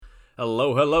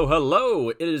Hello, hello, hello!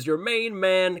 It is your main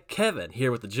man, Kevin,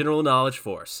 here with the General Knowledge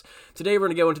Force. Today we're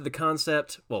going to go into the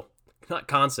concept, well, not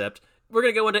concept, we're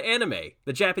going to go into anime,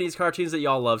 the Japanese cartoons that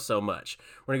y'all love so much.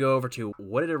 We're going to go over to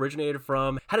what it originated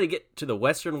from, how did it get to the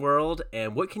Western world,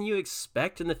 and what can you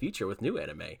expect in the future with new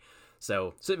anime.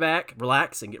 So sit back,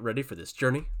 relax, and get ready for this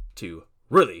journey to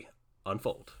really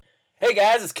unfold. Hey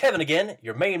guys, it's Kevin again,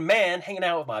 your main man, hanging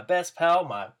out with my best pal,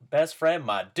 my best friend,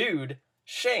 my dude,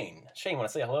 Shane. Shane, want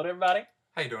to say hello to everybody?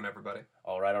 How you doing, everybody?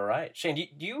 All right. Shane, do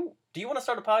you want to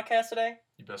start a podcast today?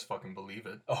 You best fucking believe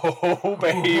it. Oh,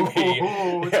 baby.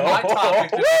 It's my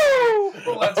topic today.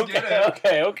 Let's get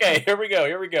it. Okay. Here we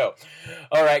go.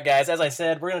 All right, guys. As I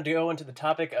said, we're going to go into the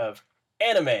topic of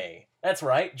anime. That's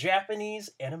right,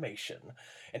 Japanese animation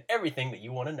and everything that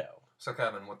you want to know. So,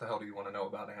 Kevin, what the hell do you want to know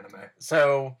about anime?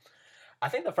 So, I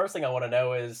think the first thing I want to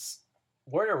know is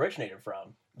where it originated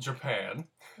from. Japan.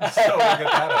 So we'll get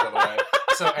that out of the way.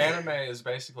 So anime is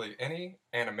basically any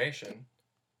animation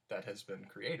that has been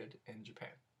created in Japan.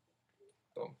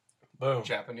 Boom.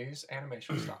 Japanese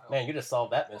animation style. Man, you just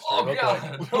solved that mystery. Oh, real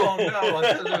God. quick. Oh, no.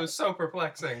 It was so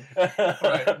perplexing.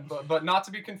 Right. But not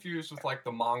to be confused with, like,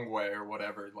 the mangua or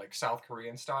whatever, like, South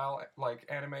Korean style, like,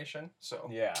 animation. So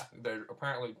Yeah. they're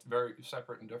apparently very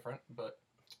separate and different, but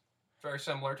very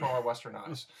similar to our Western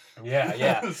eyes.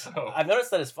 Yeah. So, I've noticed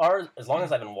that as long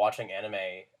as I've been watching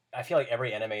anime, I feel like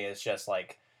every anime is just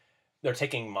like they're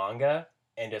taking manga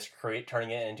and just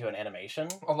turning it into an animation.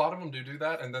 a lot of them do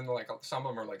that, and then, like, some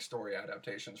of them are, like, story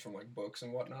adaptations from, like, books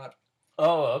and whatnot.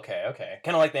 Oh, okay.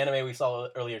 Kind of like the anime we saw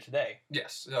earlier today.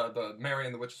 Yes, the Mary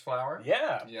and the Witch's Flower.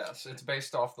 Yeah. Yes, it's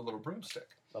based off The Little Broomstick.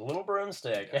 The Little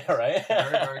Broomstick. Yes. Yeah, right? Very,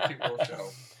 very cute little show.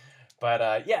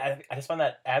 But yeah, I just find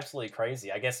that absolutely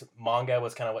crazy. I guess manga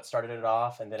was kind of what started it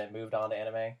off, and then it moved on to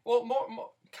anime. Well,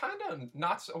 more kind of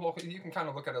not so. Well, you can kind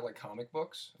of look at it like comic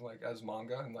books, like as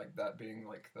manga, and like that being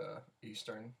like the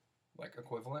Eastern like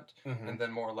equivalent, Mm-hmm. and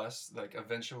then more or less like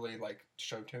eventually like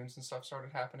show tunes and stuff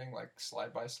started happening, like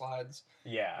slide by slides,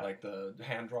 Yeah. like the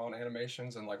hand drawn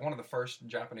animations, and like one of the first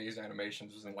Japanese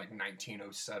animations was in like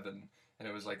 1907, and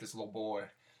it was like this little boy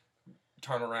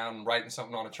turning around and writing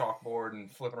something on a chalkboard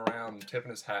and flipping around and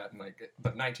tipping his hat, and like,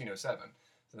 but 1907.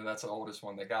 So that's the oldest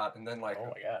one they got, and then like Oh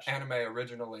my gosh. anime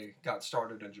originally got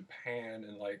started in Japan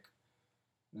in like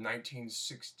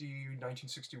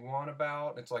 1961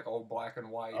 about. It's like old black and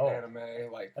white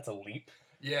anime, like That's a leap.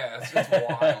 yeah, it's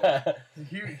wild.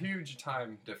 Huge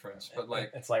time difference, but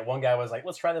like it's like one guy was like,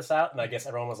 "Let's try this out," and I guess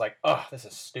everyone was like, "Oh, this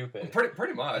is stupid."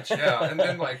 pretty much, yeah. And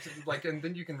then like and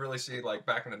then you can really see like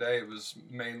back in the day it was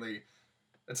mainly.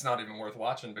 It's not even worth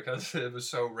watching because it was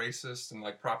so racist and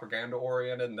like propaganda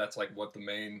oriented, and that's like what the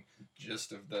main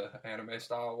gist of the anime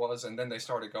style was. And then they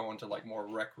started going to like more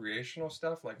recreational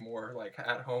stuff, like more like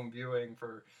at home viewing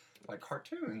for like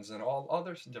cartoons and all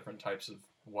other different types of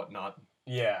whatnot.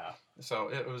 Yeah. So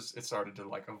it started to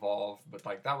like evolve, but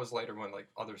like that was later when like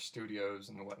other studios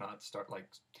and whatnot like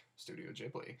Studio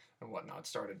Ghibli and whatnot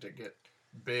started to get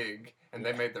big, and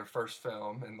they made their first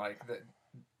film, and like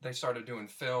they started doing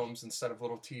films instead of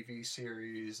little TV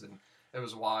series, and it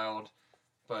was wild.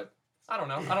 But I don't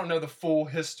know the full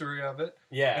history of it.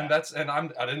 Yeah. And I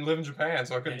didn't live in Japan,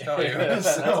 so I couldn't tell you.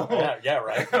 So, yeah,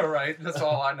 right. Right. That's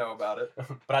all I know about it.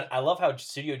 But I love how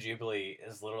Studio Ghibli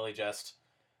is literally just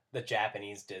the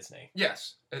Japanese Disney.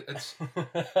 Yes, it's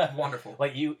wonderful.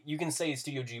 Like you can say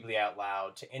Studio Ghibli out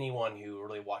loud to anyone who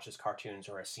really watches cartoons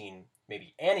or has seen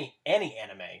maybe any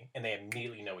anime, and they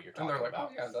immediately know what you're talking And they're like, about.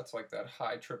 oh yeah, that's like that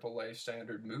high AAA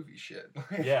standard movie shit.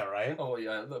 Yeah, right? Oh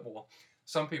yeah, well,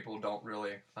 some people don't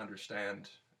really understand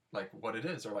like what it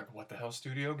is. They're like, what the hell,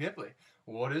 Studio Ghibli?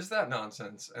 What is that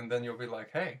nonsense? And then you'll be like,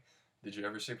 hey, did you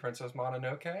ever see Princess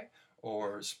Mononoke?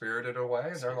 Or Spirited Away?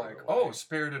 And they're like, oh,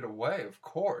 Spirited Away, of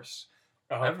course.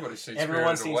 Everybody's seen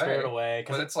Everyone's Spirited seen Away. Spirited Away.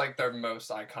 But it's like their most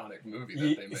iconic movie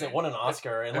that they made. It won an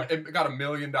Oscar. And it got $1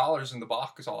 million in the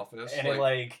box office. And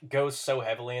it goes so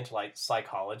heavily into like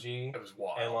psychology. It was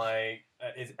wild. And like,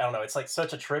 I don't know, it's like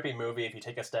such a trippy movie if you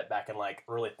take a step back and like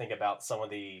really think about some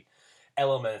of the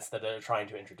elements that they're trying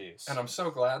to introduce. And I'm so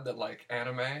glad that like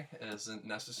anime isn't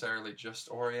necessarily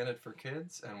just oriented for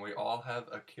kids, and we all have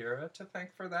Akira to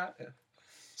thank for that.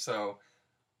 So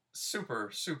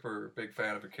super big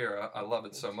fan of Akira. I love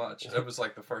it so much. It was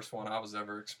like the first one I was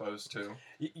ever exposed to.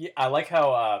 I like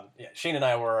how Shane and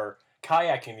I were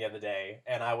kayaking the other day,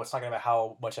 and I was talking about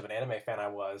how much of an anime fan I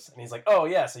was, and he's like, "Oh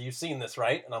yeah, so you've seen this,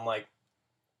 right?" And I'm like,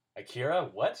 "Akira,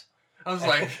 what?" I was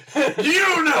like,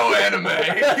 you know anime!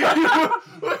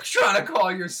 You're trying to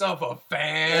call yourself a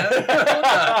fan? What the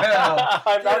hell?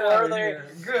 I'm not worthy.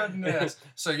 Goodness.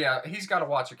 So yeah, he's got to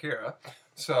watch Akira.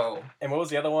 So, And what was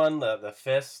the other one? The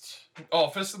Fist? oh,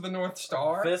 Fist of the North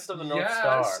Star? Fist of the North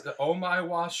yes. Star. Omae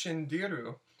wa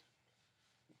Shindiru.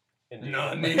 Indeed.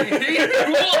 Nani?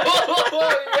 Yes.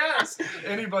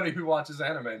 Anybody who watches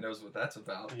anime knows what that's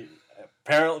about.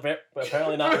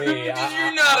 Apparently not me.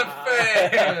 You're not a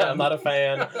fan. I'm not a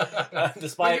fan. But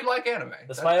Despite you like anime.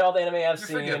 despite all the anime I've You're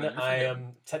seen, forgiven, you're I forgiven.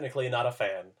 am technically not a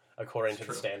fan according to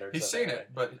True. the standards. He's of seen anime. it,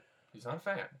 but he's not a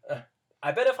fan.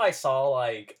 I bet if I saw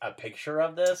like a picture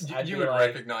of this, I'd You be would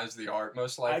like, recognize the art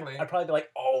most likely. I'd probably be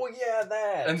like, oh yeah,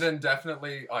 that. And then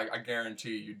definitely, I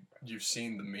guarantee you've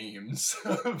seen the memes.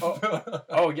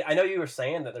 Oh yeah, I know you were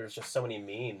saying that there's just so many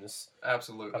memes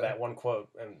Absolutely. of that one quote,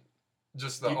 and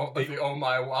Just the They- the "Oh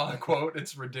my wow" quote.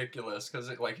 It's ridiculous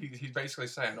because he's basically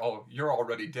saying, "Oh, you're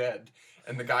already dead,"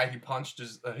 and the guy he punched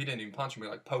he didn't even punch him. He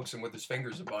like pokes him with his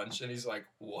fingers a bunch, and he's like,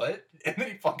 "What?" And then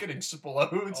he fucking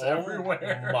explodes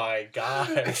everywhere. Oh my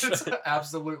gosh. It's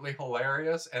absolutely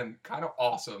hilarious and kind of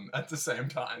awesome at the same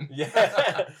time.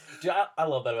 Yeah, dude, I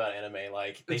love that about anime.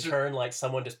 Like they It's just- turn like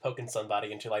someone just poking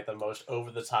somebody into like the most over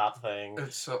the top thing.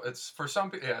 It's for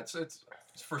some people. Yeah, it's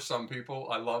for some people.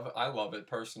 I love it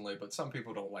personally, but some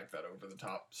people don't like that over the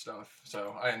top stuff.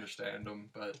 So I understand them,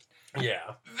 but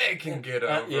Yeah, they can get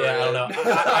over yeah, it. I don't know.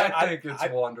 I think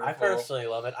it's wonderful. I personally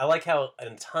love it. I like how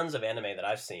in tons of anime that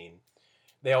I've seen,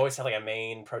 they always have like a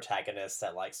main protagonist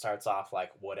that like starts off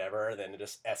like whatever, then it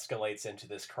just escalates into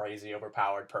this crazy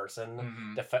overpowered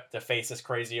person Mhm. to face this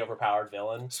crazy overpowered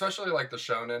villain. Especially like the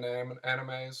shonen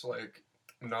animes, like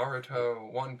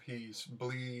Naruto, One Piece,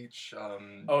 Bleach.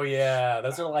 Oh yeah,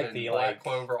 those are like and the Black like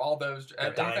Clover, all those the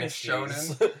anything dynasties.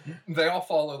 shonen. They all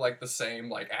follow like the same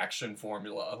like action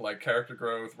formula, like character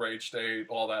growth, rage state,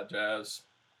 all that jazz.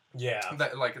 Yeah.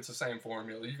 That like it's the same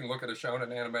formula. You can look at a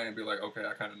shonen anime and be like, okay,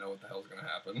 I kind of know what the hell's gonna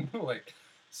happen. Like,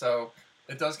 so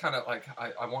it does kind of like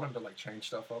I want him to like change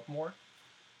stuff up more,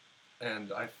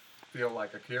 and I feel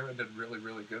like Akira did really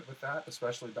really good with that,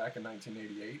 especially back in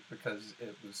 1988 because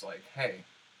it was like, hey,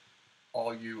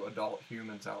 all you adult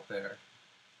humans out there,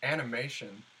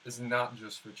 animation is not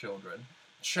just for children.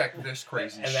 Check this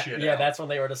crazy shit out. Yeah, that's when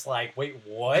they were just like, wait,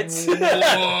 what?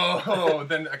 Whoa!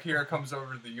 Then Akira comes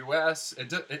over to the U.S.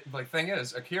 The thing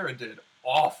is, Akira did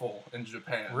awful in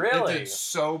Japan. Really? It did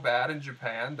so bad in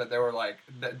Japan that they were like,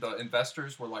 the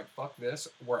investors were like, "Fuck this,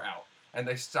 we're out," and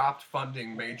they stopped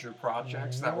funding major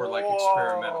projects that were like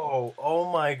experimental.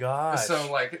 Oh my gosh.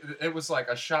 So like it was like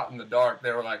a shot in the dark.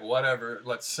 They were like, "Whatever,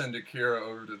 let's send Akira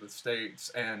over to the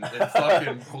States," and it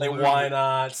fucking blew. like, why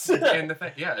not? And the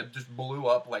thing, yeah, it just blew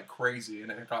up like crazy, and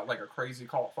it got like a crazy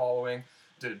cult following.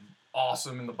 Did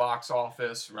awesome in the box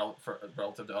office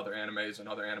relative to other animes and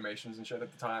other animations and shit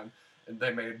at the time. And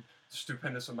they made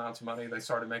stupendous amounts of money. They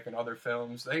started making other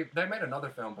films. They made another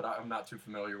film, but I'm not too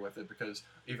familiar with it because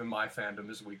even my fandom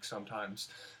is weak sometimes.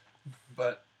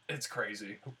 But it's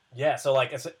crazy. Yeah, so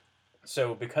like,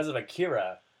 so because of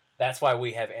Akira, that's why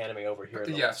we have anime over here.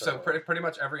 in the Yeah, West so Server. pretty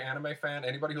much every anime fan,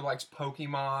 anybody who likes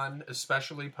Pokemon,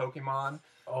 especially Pokemon,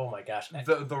 Oh my gosh.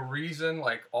 the reason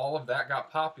like all of that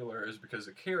got popular is because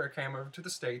Akira came over to the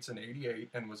States in '88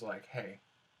 and was like, "Hey,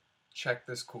 check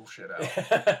this cool shit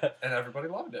out," and everybody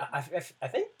loved it. I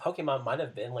think Pokemon might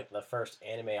have been like the first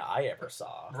anime I ever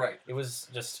saw. Right. It was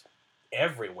just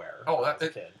everywhere. Oh, when I was a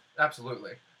kid.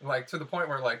 Absolutely. Like to the point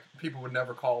where like people would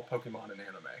never call Pokemon an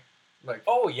anime. Like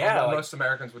Oh yeah. like- most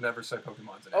Americans would never say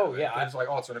Pokemon's an Oh, anime. yeah, It's like,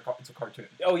 oh, it's a cartoon.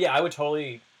 Oh yeah, I would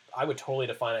totally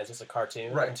define it as just a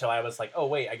cartoon Right. until I was like, oh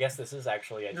wait, I guess this is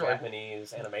actually a You're like-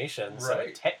 Japanese animation, so Right.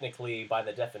 it technically, by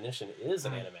the definition, is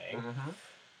an anime. Mm-hmm.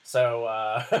 So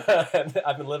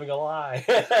I've been living a lie.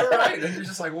 Right, and you're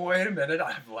just like, wait a minute,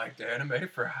 I've liked anime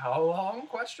for how long?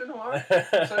 Question mark.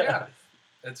 So yeah,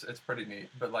 it's pretty neat.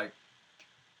 But like,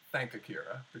 thank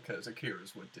Akira because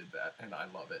Akira's what did that, and I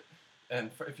love it. And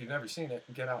if you've never seen it,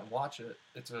 get out and watch it.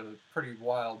 It's a pretty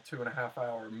wild 2.5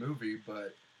 hour movie,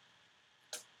 but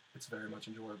it's very much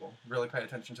enjoyable. Really pay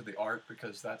attention to the art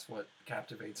because that's what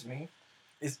captivates me.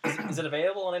 Is it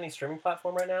available on any streaming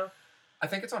platform right now? I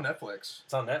think it's on Netflix.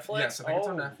 It's on Netflix. Yes, I think it's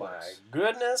on Oh, Netflix. My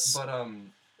goodness. But oh,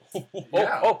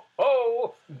 yeah.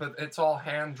 oh. but it's all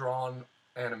hand drawn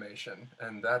animation,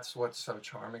 and that's what's so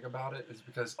charming about it is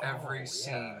because every Oh, yeah.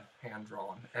 scene hand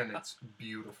drawn, and it's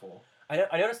beautiful.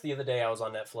 I noticed the other day I was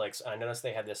on Netflix. And I noticed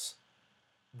they had this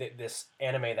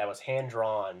anime that was hand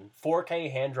drawn, 4K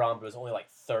hand drawn, but it was only like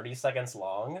 30 seconds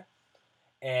long.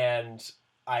 And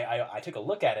I took a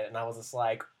look at it and I was just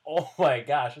like, oh my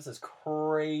gosh, this is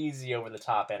crazy over the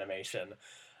top animation.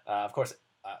 Of course,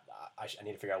 I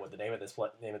need to figure out what the name of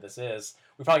this is.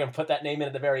 We're probably gonna put that name in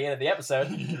at the very end of the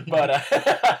episode.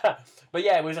 But but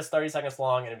yeah, it was just 30 seconds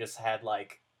long and it just had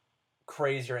like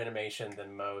crazier animation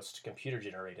than most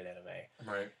computer-generated anime.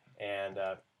 Right. And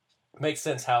makes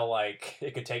sense how like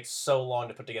it could take so long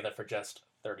to put together for just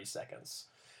 30 seconds.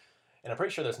 And I'm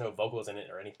pretty sure there's no vocals in it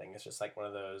or anything. It's just like one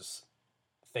of those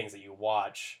things that you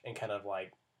watch and kind of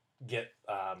like get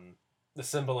the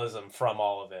symbolism from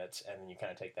all of it, and then you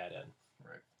kind of take that in.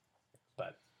 Right.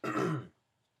 But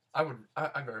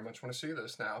I very much want to see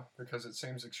this now because it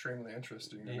seems extremely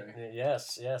interesting to me.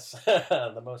 Yes,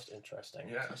 the most interesting.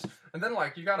 Yes, and then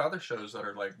like you got other shows that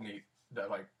are like neat that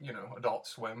like Adult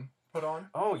Swim put on.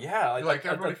 Oh yeah, like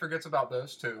everybody forgets about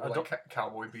those too. Adult, like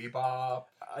Cowboy Bebop,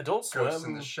 Adult Swim, Ghost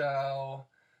in the Shell,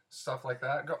 stuff like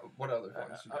that. What other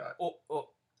ones you got?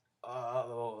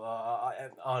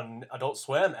 On Adult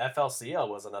Swim, FLCL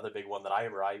was another big one that I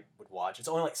would watch. It's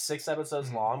only like 6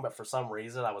 episodes long, but for some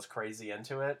reason I was crazy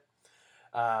into it.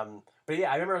 But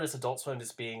yeah, I remember this Adult Swim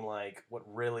just being like what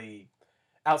really,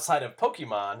 outside of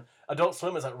Pokemon, Adult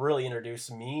Swim is what really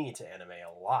introduced me to anime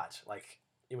a lot. Like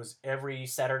it was every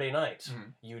Saturday night.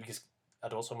 You would just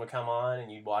Adult Swim would come on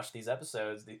and you'd watch these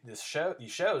episodes, these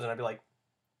shows, and I'd be like,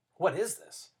 what is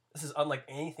this? This is unlike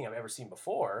anything I've ever seen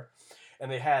before. And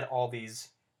they had all these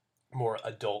more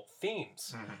adult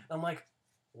themes. And I'm like,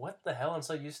 what the hell? I'm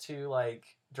so used to,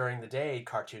 like, during the day,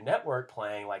 Cartoon Network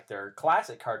playing, like, their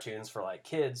classic cartoons for, like,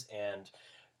 kids and,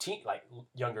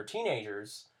 younger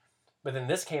teenagers. But then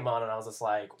this came on, and I was just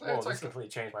like, whoa, this completely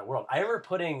changed my world. I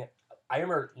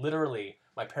remember literally,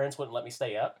 my parents wouldn't let me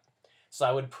stay up. So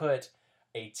I would put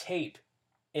a tape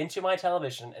into my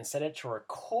television and set it to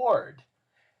record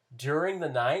during the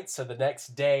night, so the next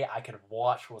day I could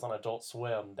watch what was on Adult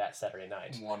Swim that Saturday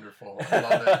night. Wonderful. I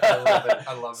love it. I love it.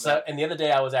 I love that. And the other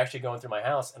day I was actually going through my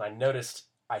house, and I noticed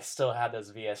I still had those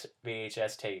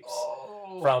VHS tapes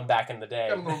from back in the day.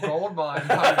 Got a little gold mine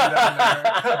hiding down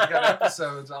there. I got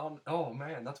episodes on. Oh,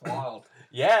 man, that's wild.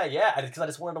 Yeah, because I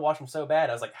just wanted to watch them so bad.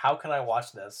 I was like, how can I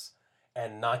watch this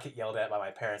and not get yelled at by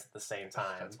my parents at the same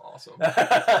time? That's awesome.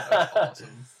 That's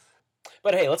awesome.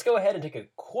 But hey, let's go ahead and take a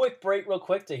quick break real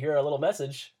quick to hear a little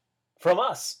message from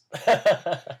us.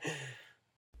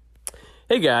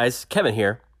 Hey guys, Kevin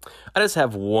here. I just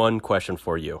have one question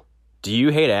for you. Do you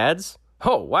hate ads?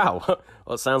 Oh, wow.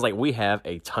 Well, it sounds like we have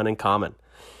a ton in common.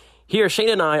 Here, Shane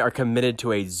and I are committed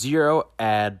to a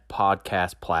zero-ad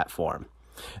podcast platform.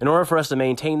 In order for us to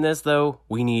maintain this, though,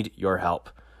 we need your help.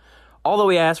 All that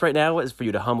we ask right now is for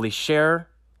you to humbly share,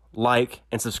 like,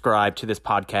 and subscribe to this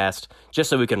podcast just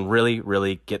so we can really,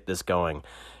 really get this going.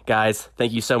 Guys,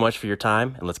 thank you so much for your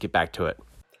time, and let's get back to it.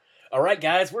 All right,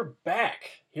 guys, we're back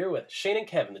here with Shane and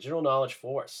Kevin, the General Knowledge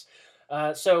Force.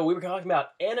 So we were talking about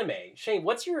anime. Shane,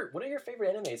 what are your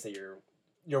favorite animes that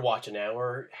you're watching now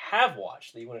or have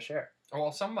watched that you want to share?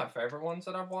 Well, some of my favorite ones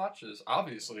that I've watched is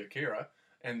obviously Akira.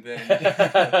 And then,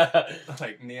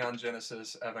 like, Neon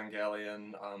Genesis,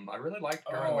 Evangelion. I really liked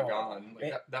Gurren Lagann.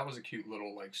 Like, that was a cute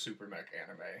little, like, super mech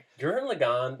anime. Gurren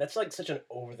Lagann, that's, like, such an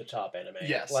over-the-top anime.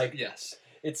 Yes, like, yes.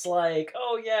 It's like,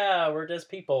 oh, yeah, we're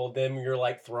just people. Then you're,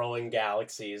 like, throwing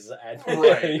galaxies at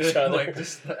each other. Like,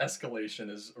 just the escalation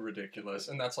is ridiculous.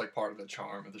 And that's, like, part of the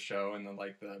charm of the show. And then,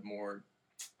 like, the more,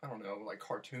 I don't know, like,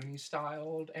 cartoony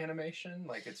styled animation.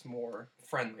 Like, it's more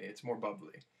friendly. It's more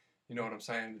bubbly. You know what I'm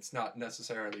saying? It's not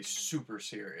necessarily super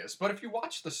serious. But if you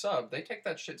watch the sub, they take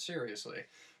that shit seriously.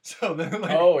 So then,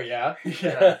 like... Oh, yeah?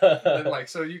 Yeah. Then, like,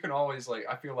 so you can always, like...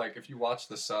 I feel like if you watch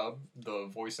the sub, the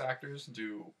voice actors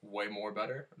do way more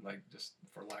better. Like, just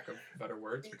for lack of better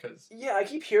words, because... Yeah, I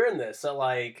keep hearing this. So,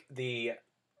 like,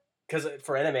 because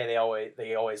for anime, they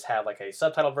always have, like, a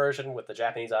subtitle version with the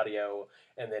Japanese audio,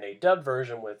 and then a dubbed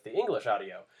version with the English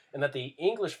audio. And that the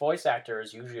English voice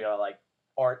actors usually are, like,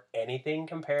 aren't anything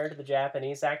compared to the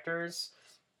Japanese actors.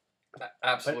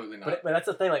 Absolutely not. But that's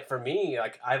the thing. Like for me,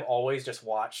 like I've always just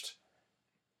watched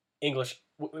English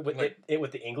with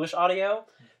the English audio.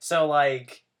 So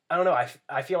like I don't know.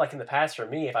 I feel like in the past for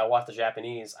me, if I watch the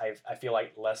Japanese, I feel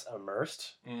like less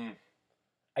immersed.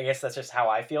 I guess that's just how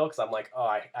I feel because I'm like,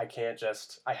 oh, I can't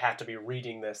just. I have to be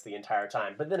reading this the entire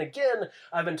time. But then again,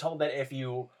 I've been told that if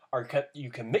you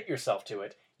commit yourself to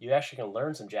it, you actually can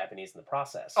learn some Japanese in the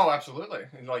process. Oh, absolutely.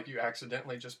 And, like, you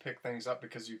accidentally just pick things up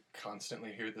because you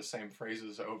constantly hear the same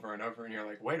phrases over and over, and you're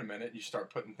like, wait a minute, you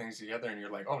start putting things together, and you're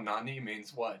like, oh, nani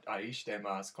means what?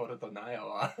 Aishitemasu, koto nayo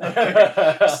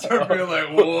wa. Start being like,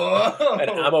 whoa! And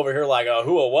I'm over here like,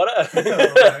 who or what?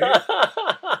 Right?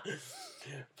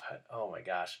 But, oh my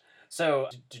gosh. So,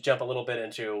 to jump a little bit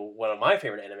into one of my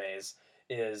favorite animes,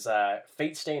 is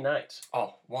Fate Stay Night.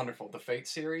 Oh, wonderful. The Fate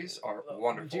series are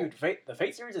wonderful. Dude, the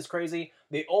Fate series is crazy.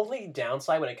 The only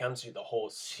downside when it comes to the whole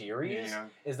series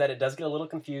is that it does get a little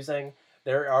confusing.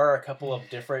 there are a couple of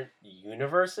different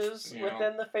universes Yeah.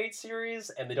 within the Fate series,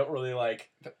 and they don't really like.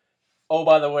 Oh,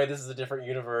 by the way, this is a different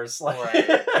universe. Like, Right. And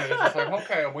it's just like,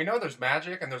 okay, we know there's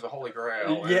magic and there's a holy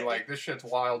grail, Yeah. and like this shit's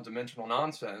wild dimensional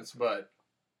nonsense, but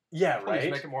yeah, please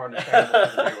right. make it more understandable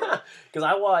for the viewer. Because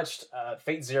I watched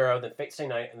Fate Zero, then Fate Stay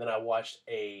Night, and then I watched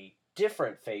a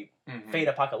different Fate, Mhm. Fate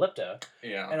Apocalypta,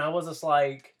 Yeah. and I was just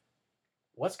like,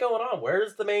 "What's going on?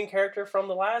 Where's the main character from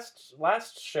the last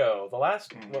show?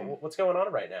 Mhm. What's going on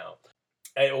right now?"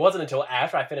 And it wasn't until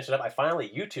after I finished it up, I finally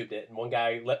YouTubed it, and one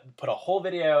guy put a whole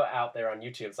video out there on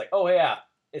YouTube. It's like, "Oh yeah,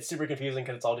 it's super confusing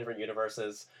because it's all different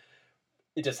universes.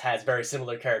 It just has very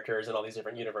similar characters in all these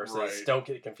different universes. Right. Don't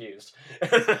get confused."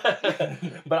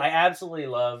 But I absolutely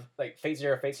love like Fate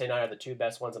Zero, Fate Stay Night are the two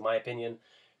best ones in my opinion.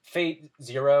 Fate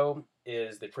Zero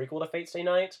is the prequel to Fate Stay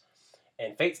Night,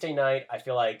 and Fate Stay Night, I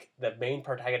feel like the main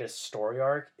protagonist's story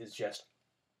arc is just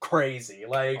crazy.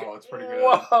 Like, Oh, it's pretty good.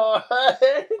 What?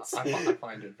 I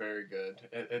find it very good.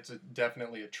 It's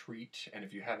definitely a treat, and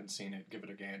if you haven't seen it, give it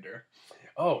a gander.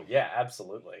 Oh yeah,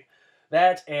 absolutely.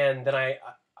 That, and then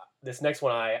this next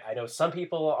one, I know some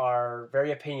people are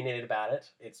very opinionated about it.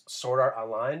 It's Sword Art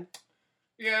Online.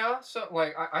 Yeah, so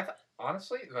like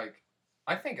honestly, like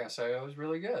I think SAO was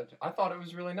really good. I thought it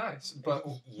was really nice, but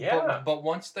Yeah. but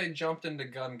once they jumped into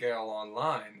Gun Gale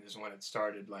Online is when it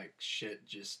started like shit.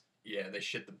 Just yeah, they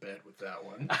shit the bed with that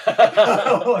one.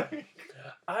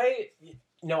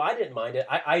 I didn't mind it.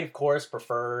 I of course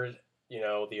preferred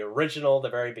the original, the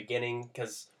very beginning,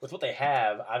 because with what they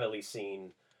have, I've at least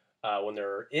seen when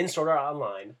they're in Sword Art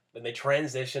Online, then they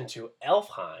transition to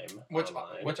Elfheim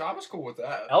Online. Which I was cool with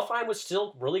that. Elfheim was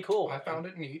still really cool. I found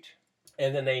it neat.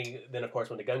 And then then of course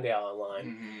went to Gun Gale Online.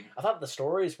 Mm-hmm. I thought the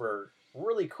stories were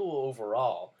really cool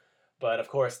overall. But of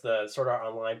course, the Sword Art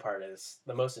Online part is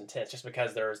the most intense, just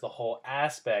because there's the whole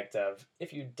aspect of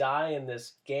if you die in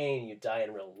this game, you die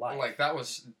in real life. Like that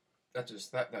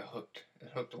hooked. It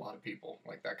hooked a lot of people.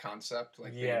 Like that concept,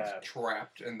 like being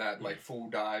trapped in that like full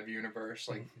dive universe.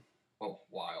 Like, oh,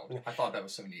 wild! I thought that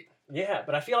was so neat. Yeah,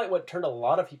 but I feel like what turned a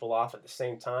lot of people off at the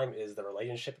same time is the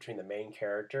relationship between the main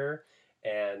character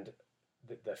and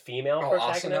the female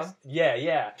protagonist. Asuna?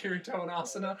 Yeah. Kirito and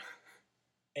Asuna.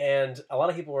 And a lot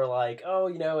of people were like, "Oh,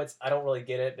 I don't really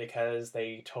get it because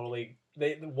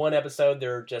one episode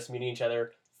they're just meeting each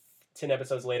other, 10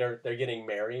 episodes later they're getting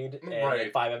married, and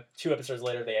Right. 2 episodes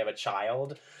later they have a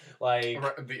child, like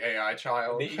The AI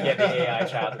child. the AI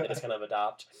child that they just kind of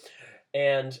adopt."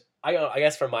 And I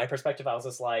guess from my perspective, I was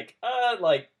just like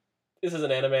this is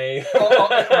an anime.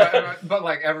 right. But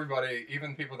like everybody,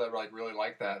 even people that like really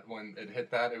like that, when it hit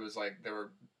that, it was like they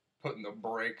were putting the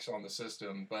brakes on the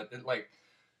system. But it like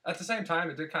at the same time,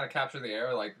 it did kind of capture the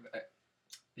air. Like,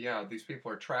 yeah, these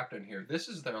people are trapped in here. This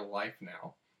is their life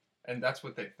now, and that's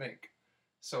what they think.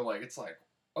 So like, it's like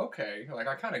okay, like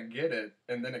I kind of get it,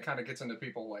 and then it kind of gets into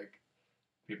people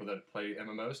that play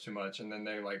MMOs too much, and then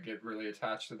they like get really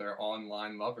attached to their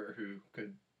online lover who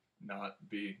could not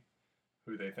be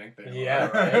who they think they Yeah,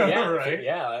 are. right. Yeah, right.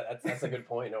 Yeah. That's a good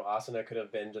point. Asuna could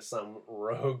have been just some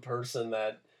rogue person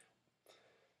that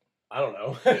I don't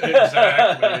know.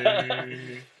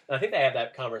 Exactly. I think they have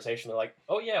that conversation. They're like,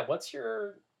 "Oh yeah,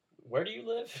 where do you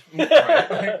live?" Right.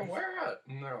 Like, where at?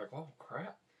 And they're like, "Oh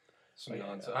crap." Some Yeah,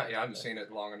 nonsense. I haven't seen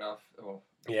it long enough. Well,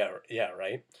 Yeah,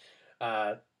 right.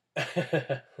 Uh,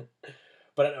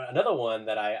 but another one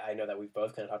that I know that we've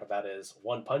both kind of talked about is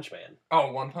One Punch Man.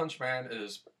 oh, One Punch Man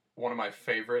is one of my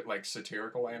favorite like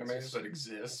satirical animes that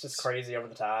exists. It's just crazy over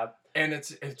the top. And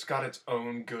it's got its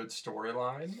own good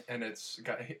storyline, and it's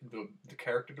got the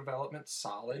character development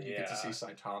solid. You get to see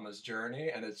Saitama's journey,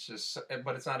 and it's just,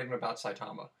 but it's not even about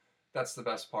Saitama. That's the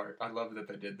best part. I love that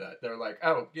they did that. They're like,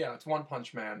 oh yeah, it's One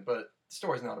Punch Man, but the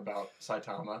story's not about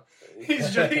Saitama.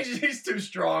 He's too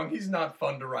strong. He's not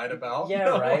fun to write about. Yeah,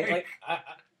 right. Like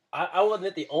I will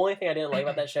admit the only thing I didn't like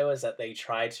about that show is that they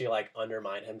tried to like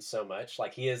undermine him so much.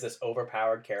 Like he is this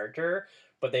overpowered character,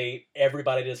 but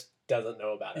everybody just doesn't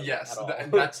know about him. Yes, at all.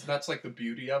 that's like the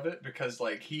beauty of it, because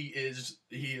like he is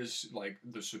like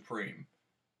the supreme,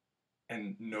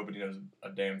 and nobody knows a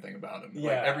damn thing about him.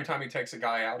 Yeah. Like every time he takes a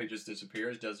guy out, he just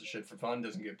disappears, does the shit for fun,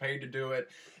 doesn't get paid to do it.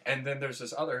 And then there's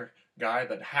this other guy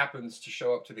that happens to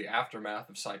show up to the aftermath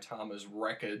of Saitama's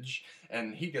wreckage,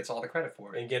 and he gets all the credit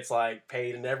for it. And gets like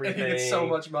paid and everything. And he gets so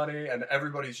much money, and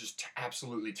everybody's just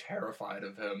absolutely terrified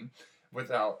of him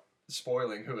without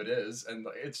spoiling who it is, and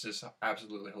it's just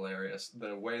absolutely hilarious.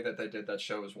 The way that they did that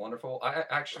show is wonderful. I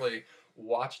actually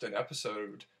watched an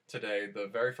episode today, the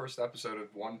very first episode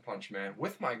of One Punch Man,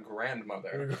 with my Your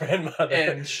grandmother. grandmother.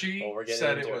 And she Well, we're getting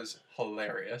said it into it. was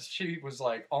hilarious. She was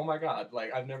like, "Oh my god,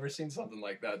 like I've never seen something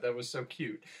like that. That was so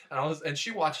cute." And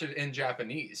she watched it in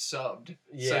Japanese, subbed.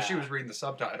 So she Yeah. was reading the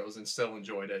subtitles and still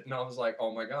enjoyed it. And I was like,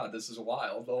 "Oh my god, this is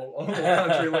wild. A little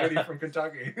country lady from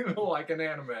Kentucky like an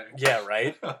anime." Yeah,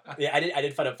 right. Yeah, I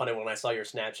did find it funny when I saw your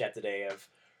Snapchat today of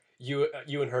you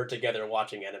and her together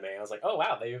watching anime. I was like, oh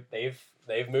wow,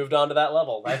 they've moved on to that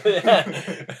level.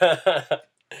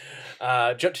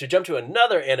 To jump to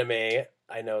another anime,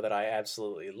 I know that I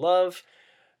absolutely love.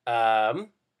 I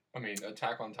mean,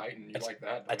 Attack on Titan, you like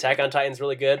that? don't Attack you? on Titan's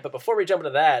really good, but before we jump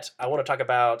into that, I want to talk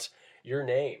about Your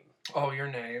Name. Oh, Your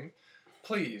Name.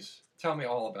 Please tell me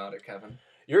all about it, Kevin.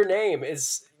 Your Name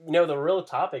is, the real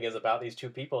topic is about these two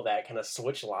people that kind of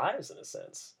switch lives in a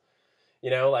sense.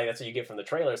 Like that's what you get from the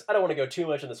trailers. I don't want to go too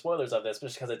much into spoilers of this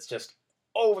just because it's just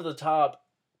over the top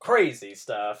crazy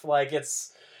stuff. Like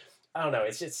I don't know,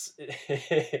 it's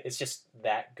just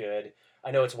that good.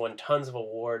 I know it's won tons of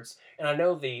awards, and I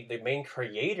know the main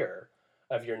creator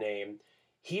of Your Name,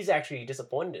 he's actually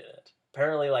disappointed in it.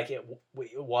 Apparently, like it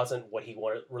wasn't what he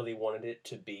really wanted it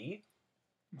to be.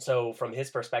 So from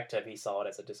his perspective, he saw it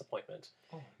as a disappointment,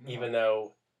 Oh, no. even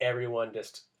though everyone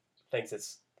just thinks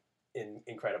it's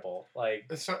incredible. Like,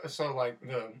 So like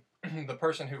the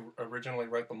person who originally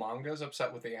wrote the manga is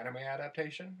upset with the anime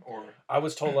adaptation, or I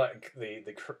was told, like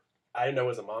I didn't know it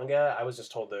was a manga. I was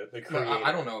just told the no, creator.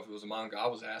 I don't know if it was a manga. I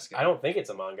was asking. I don't think it's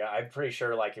a manga. I'm pretty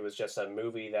sure like it was just a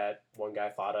movie that one guy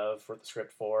thought of for the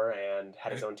script for and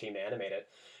had his own team to animate it.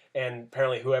 And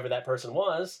apparently, whoever that person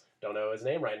was, don't know his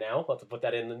name right now. We'll have to put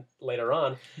that in later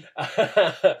on.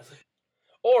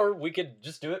 Or we could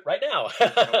just do it right now.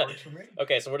 That works for me.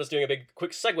 Okay, so we're just doing a big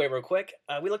quick segue real quick.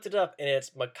 We looked it up, and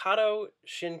it's Makoto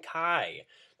Shinkai.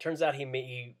 Turns out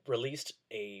he released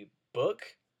a book,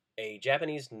 a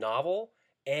Japanese novel,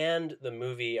 and the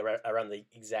movie around the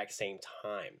exact same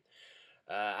time.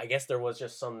 I guess there was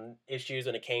just some issues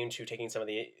when it came to taking some of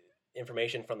the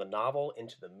information from the novel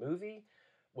into the movie,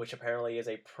 which apparently is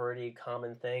a pretty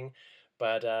common thing.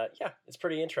 But yeah, it's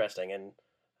pretty interesting. And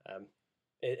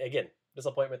again,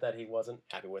 disappointment that he wasn't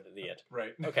happy with at the end.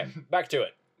 Right. Okay, back to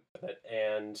it.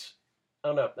 And I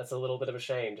don't know, that's a little bit of a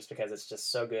shame just because it's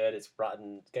just so good. It's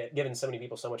given so many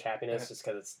people so much happiness just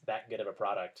because it's that good of a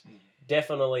product.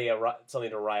 Definitely something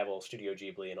to rival Studio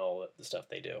Ghibli and all the stuff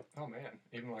they do. Oh man,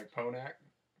 even like Ponoc,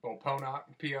 Ponoc,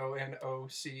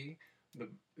 P-O-N-O-C, the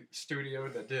studio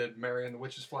that did Mary and the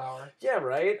Witch's Flower. Yeah,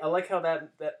 right? I like how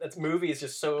that movie is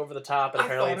just so over the top. And I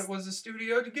apparently thought it was a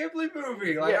Studio Ghibli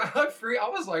movie. Like Yeah. I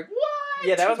was like, what?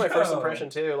 Yeah, that was my first No. impression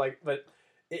too. Like, but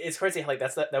it's crazy. Like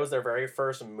that was their very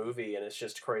first movie, and it's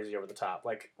just crazy over the top.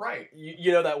 Like, Right.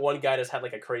 you know that one guy just had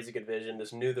like a crazy good vision,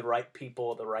 just knew the right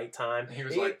people at the right time. And he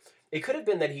was like, It could have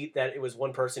been that it was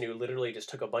one person who literally just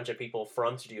took a bunch of people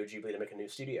from Studio Ghibli to make a new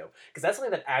studio, because that's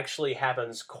something that actually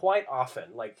happens quite often.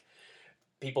 Like,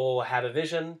 people have a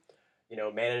vision,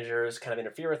 managers kind of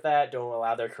interfere with that, don't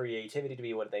allow their creativity to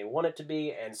be what they want it to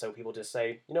be, and so people just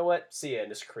say, you know what, see ya, and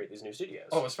just create these new studios.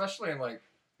 oh, especially in like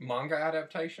manga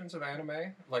adaptations of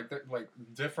anime, like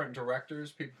different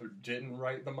directors, people who didn't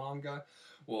write the manga,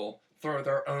 will throw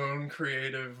their own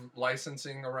creative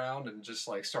licensing around and just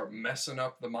like start messing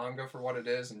up the manga for what it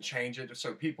is and change it.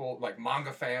 So people like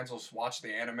manga fans will watch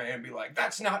the anime and be like,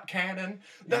 "That's not canon.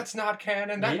 That's not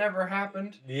canon. That Ye- never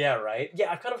happened." Yeah, right?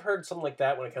 Yeah, I've kind of heard something like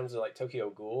that when it comes to like Tokyo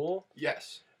Ghoul.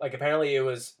 Yes. Like, apparently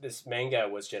this manga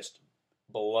was just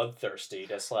bloodthirsty,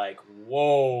 just like,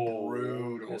 whoa.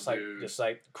 Brutal, dude. Just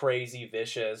like crazy,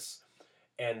 vicious.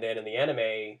 And then in the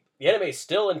anime is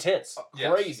still intense.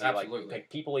 Yes, Crazy. absolutely. Like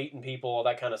people eating people, all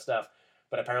that kind of stuff.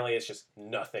 But apparently it's just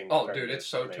nothing. Oh, compared dude, to it's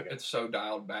so the manga. it's so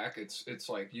dialed back. It's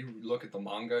like you look at the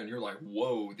manga and you're like,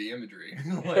 "Whoa, the imagery!"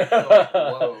 like,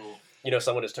 whoa.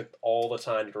 Someone just took all the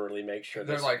time to really make sure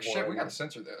They're this like, "Shit, we one- gotta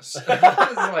censor this." It's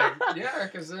like, yeah,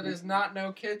 because it is not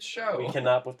no kids show. We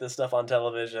cannot put this stuff on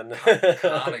television.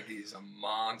 Kanegi's a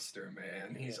monster,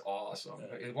 man. He's awesome.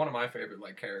 He's one of my favorite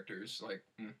like characters. Like,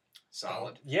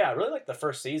 solid. Yeah, I really like the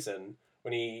first season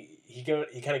when he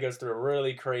kind of goes through a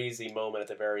really crazy moment at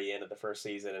the very end of the first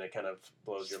season, and it kind of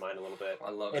blows your mind a little bit. I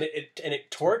love And it.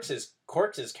 it torques his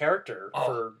character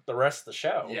for the rest of the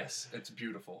show. Yes, it's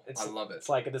beautiful. It's, I love it. It's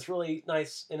like this really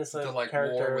nice, innocent The like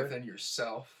character. war within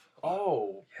yourself.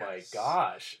 Oh my Yes.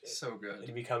 gosh. So good.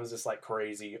 He becomes this like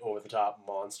crazy, over the top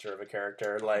monster of a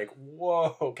character. Like,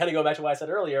 whoa. Kind of go back to what I said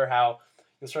earlier, how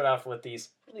you start off with these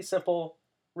really simple,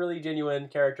 really genuine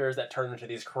characters that turn into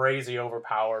these crazy,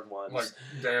 overpowered ones. Like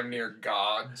damn near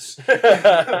gods.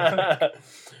 but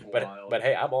Wild.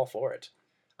 hey, I'm all for it.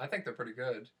 I think they're pretty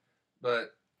good,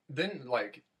 but then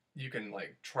like you can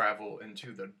like travel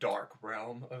into the dark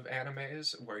realm of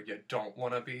animes where you don't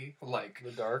want to be, like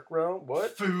The Dark Realm?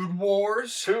 What? Food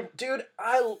Wars. Dude,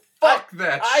 Fuck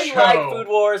that show. I like Food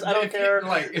Wars. I don't If care.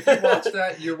 if you watch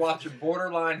that, you're watching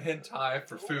borderline hentai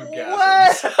for food What?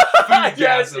 gasms. Food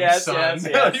Yes, gasms, yes, son.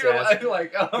 yes, You're yes.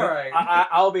 like, all right.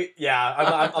 I'll be. Yeah,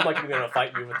 I'm like going to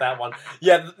fight you with that one.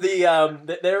 Yeah,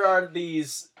 there are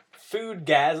these food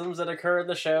gasms that occur in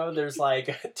the show. There's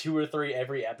like 2 or 3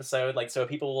 every episode. Like, so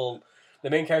the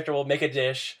main character will make a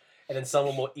dish, and then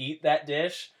someone will eat that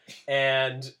dish,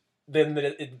 and then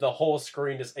the whole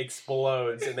screen just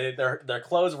explodes, and their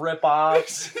clothes rip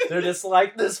off. They're just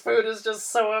like, this food is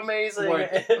just so amazing.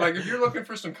 like if you're looking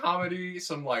for some comedy,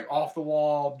 some like off the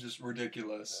wall, just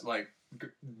ridiculous, like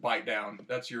bite down.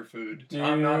 That's your food. Dude,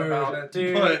 I'm not about it,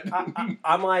 dude. but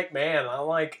I'm like, man, I'm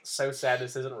like so sad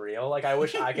this isn't real. Like, I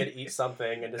wish I could eat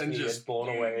something and just be blown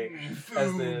away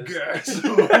as food this. gas.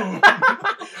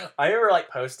 I remember like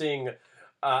posting.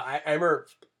 I remember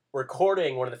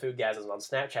recording one of the food gasms on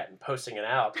Snapchat and posting it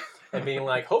out and being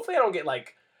like, hopefully I don't get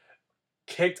like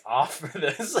kicked off for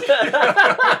this.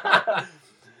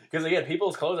 Because again,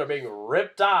 people's clothes are being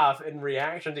ripped off in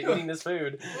reaction to eating this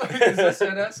food. Is this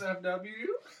an SFW?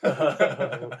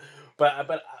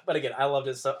 But again, I loved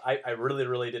it. So I really,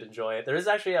 really did enjoy it. There is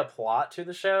actually a plot to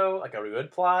the show, like a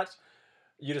good plot.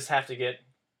 You just have to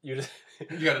You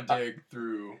gotta dig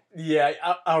through. Yeah,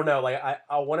 I don't know. Like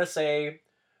I want to say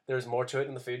there's more to it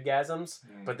than the food gasms,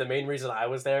 but the main reason I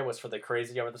was there was for the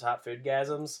crazy over the top food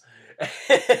gasms.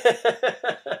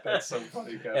 That's so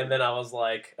funny, Kevin. And then I was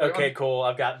like, okay, cool.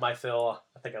 I've got my fill.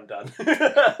 I think I'm done.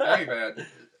 Hey man,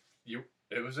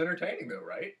 it was entertaining though,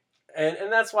 right?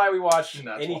 And that's why we watch And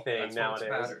that's anything what nowadays.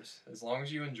 matters. As long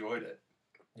as you enjoyed it.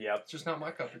 Yep. It's just not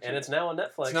my cup of tea. And it's now on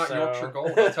Netflix. It's not so... Yorkshire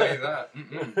Gold, I'll tell you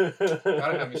that.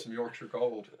 Gotta have me some Yorkshire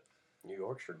Gold.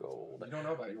 Yorkshire Gold. You don't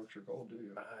know about Yorkshire Gold, do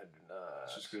you? I do not.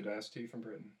 It's just good ass tea from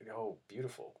Britain. Oh,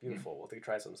 beautiful, beautiful. We'll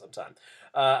try some sometime.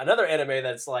 Another anime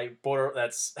that's like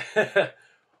that's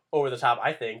over the top,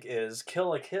 I think, is Kill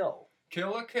la Kill.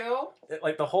 Kill la Kill?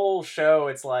 Like the whole show,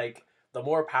 it's like the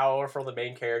more powerful the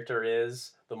main character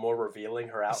is, the more revealing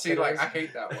her outfit See, like, is. I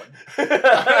hate that one.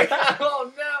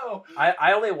 Oh no!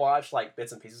 I only watched like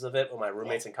bits and pieces of it when my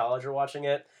roommates in college were watching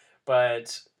it,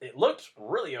 but it looked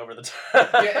really over the top.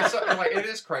 Yeah, it's like it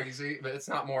is crazy, but it's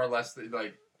not more or less that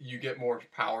like you get more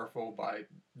powerful by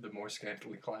the more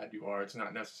scantily clad you are. It's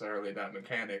not necessarily that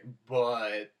mechanic,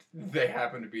 but they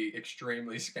happen to be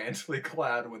extremely scantily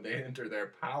clad when they enter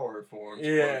their power forms,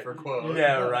 Yeah, quote for quote.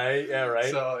 yeah, right, yeah,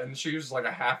 right. So, and she uses like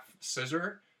a half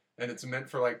scissor, and it's meant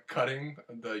for like cutting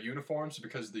the uniforms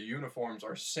because the uniforms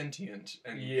are sentient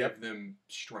and Yep. give them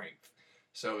strength.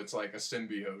 So it's like a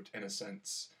symbiote in a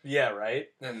sense. Yeah, right.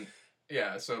 And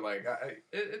yeah, so like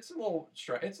it's a little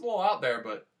it's a little out there,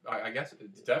 but I guess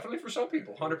it's definitely for some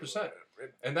people, 100%.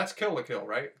 And that's Kill la Kill,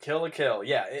 right? Kill la Kill.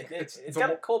 Yeah, it's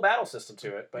got a cool battle system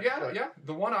to it. But yeah.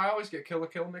 The one I always get Kill la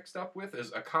Kill mixed up with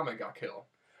is Akame ga Kill.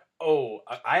 Oh,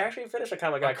 I actually finished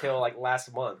Akame ga Kill like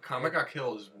last month. Akame ga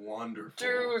Kill is wonderful.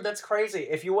 Dude, that's crazy.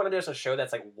 If you wanted just a show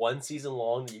that's like 1 season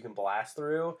long that you can blast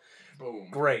through, boom,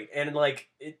 great. And like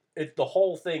it the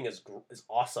whole thing is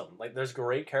awesome. Like there's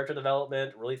great character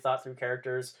development, really thought through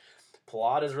characters.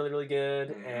 Plot is really really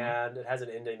good, and it has an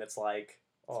ending that's like,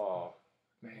 oh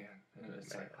man, and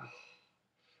it's like, oh.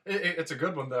 It's a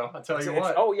good one though. I'll tell you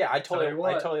what. Oh yeah, I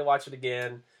totally watch it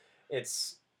again.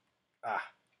 It's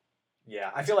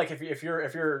yeah, I feel like if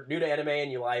you're new to anime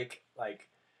and you like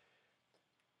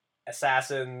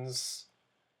assassins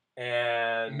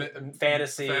and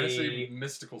fantasy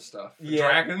mystical stuff,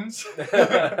 yeah. Dragons.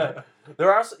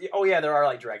 there are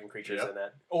like dragon creatures in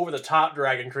that, over the top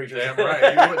dragon creatures. Damn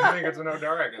right, you wouldn't think it's no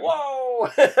dragon. Whoa!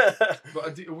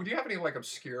 But do you have any like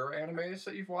obscure animes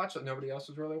that you've watched that nobody else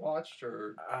has really watched,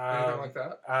 or anything like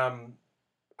that?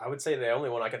 I would say the only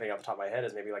one I can think off the top of my head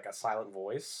is maybe like A Silent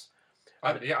Voice.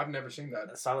 I've never seen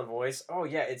that. A Silent Voice. Oh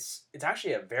yeah, it's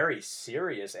actually a very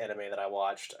serious anime that I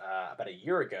watched about a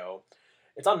year ago.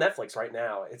 It's on Netflix right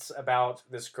now. It's about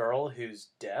this girl who's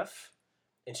deaf,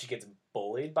 and she gets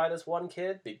bullied by this one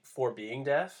kid for being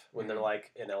deaf when they're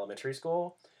like in elementary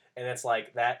school, and it's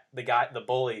like the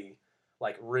bully,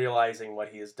 like realizing what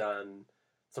he has done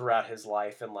throughout his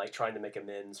life and like trying to make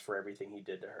amends for everything he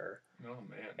did to her. Oh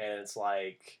man! And it's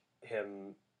like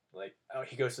him. Like, oh,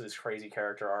 he goes through this crazy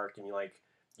character arc, and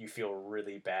you feel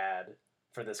really bad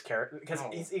for this character because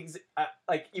he's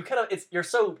like you kind of you're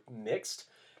so mixed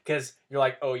because you're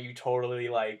like, oh, you totally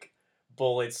like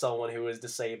bullied someone who was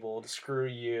disabled, screw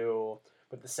you,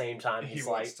 but at the same time, He he's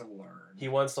wants to learn. he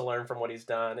wants to learn from what he's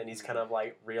done, and he's kind of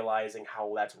like realizing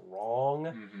how that's wrong,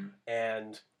 Mm-hmm.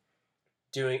 and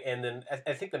then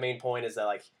I think the main point is that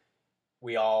like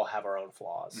we all have our own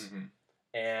flaws, Mm-hmm.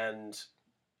 and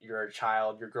you're a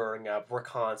child, you're growing up, we're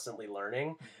constantly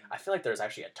learning. I feel like there's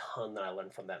actually a ton that I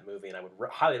learned from that movie, and I would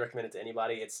highly recommend it to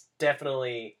anybody. It's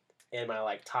definitely in my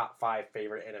like top 5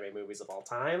 favorite anime movies of all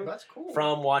time That's cool.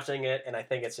 from watching it, and I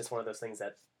think it's just one of those things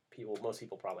that most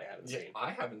people probably haven't Yeah, seen.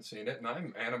 I haven't seen it, and I'm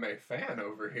an anime fan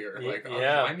over here. Y- Like,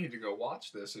 yeah. I need to go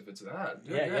watch this if it's that.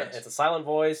 Dude, Yeah, yes. it's a silent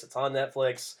voice. It's on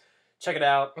Netflix. Check it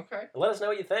out. Okay. And let us know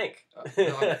what you think.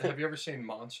 Have you ever seen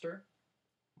Monster?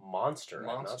 Monster.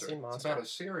 I've not seen It's Monster. about a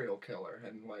serial killer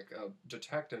and like a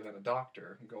detective and a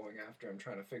doctor going after him,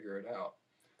 trying to figure it out.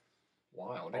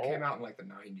 Wild. It came out in like the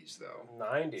 90s though.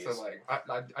 90s. So like,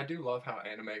 I do love how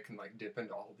anime can like dip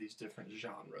into all these different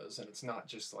genres, and it's not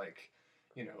just like,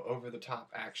 you know, over the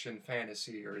top action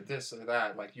fantasy or this or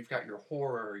that. Like you've got your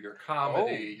horror, your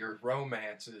comedy, your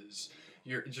romances,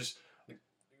 your just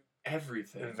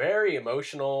everything. Very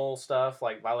emotional stuff,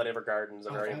 like Violet Evergarden's a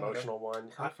Oh, very Violet emotional one.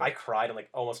 Perfect. I cried in like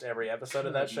almost every episode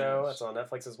of that show. Goodness. It's on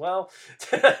Netflix as well.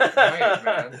 Right,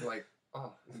 man. Like,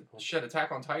 oh shit!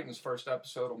 Attack on Titan's first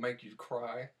episode will make you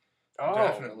cry. Oh,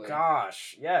 Definitely.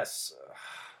 gosh, yes.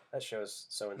 That show's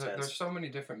so There's intense. so many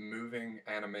different moving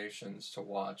animations to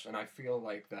watch, and I feel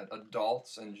like that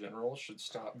adults in general should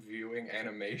stop viewing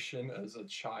animation as a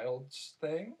child's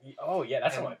thing. Oh, yeah,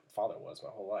 that's how And- my father was my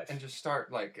whole life. And just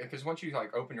start like, because once you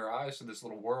like open your eyes to this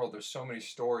little world, there's so many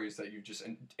stories that you just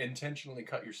intentionally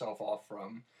cut yourself off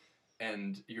from,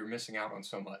 and you're missing out on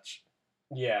so much.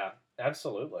 Yeah,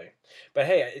 absolutely. But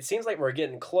hey, it seems like we're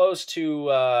getting close to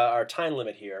our time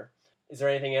limit here. Is there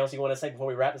anything else you want to say before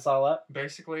we wrap this all up?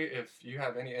 Basically, if you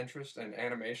have any interest in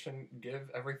animation,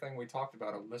 give everything we talked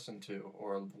about a listen to,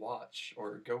 or a watch,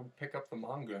 or go pick up the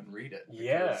manga and read it.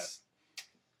 Yeah. Because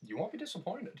you won't be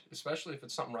disappointed, especially if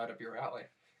it's something right up your alley.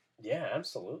 Yeah,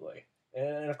 absolutely.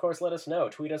 And of course, let us know.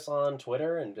 Tweet us on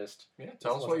Twitter and just Yeah,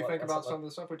 tell us what you think let's- about let's- some of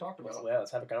the stuff we talked about.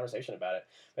 let's have a conversation about it.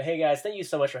 But hey, guys, thank you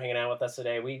so much for hanging out with us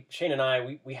today. Shane and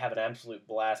I, we have an absolute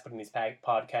blast putting these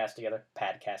podcasts together.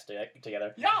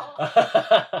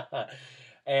 Yeah!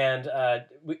 And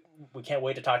we can't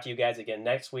wait to talk to you guys again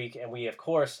next week. And we, of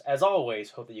course, as always,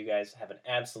 hope that you guys have an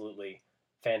absolutely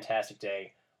fantastic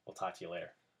day. We'll talk to you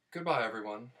later. Goodbye,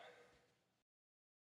 everyone.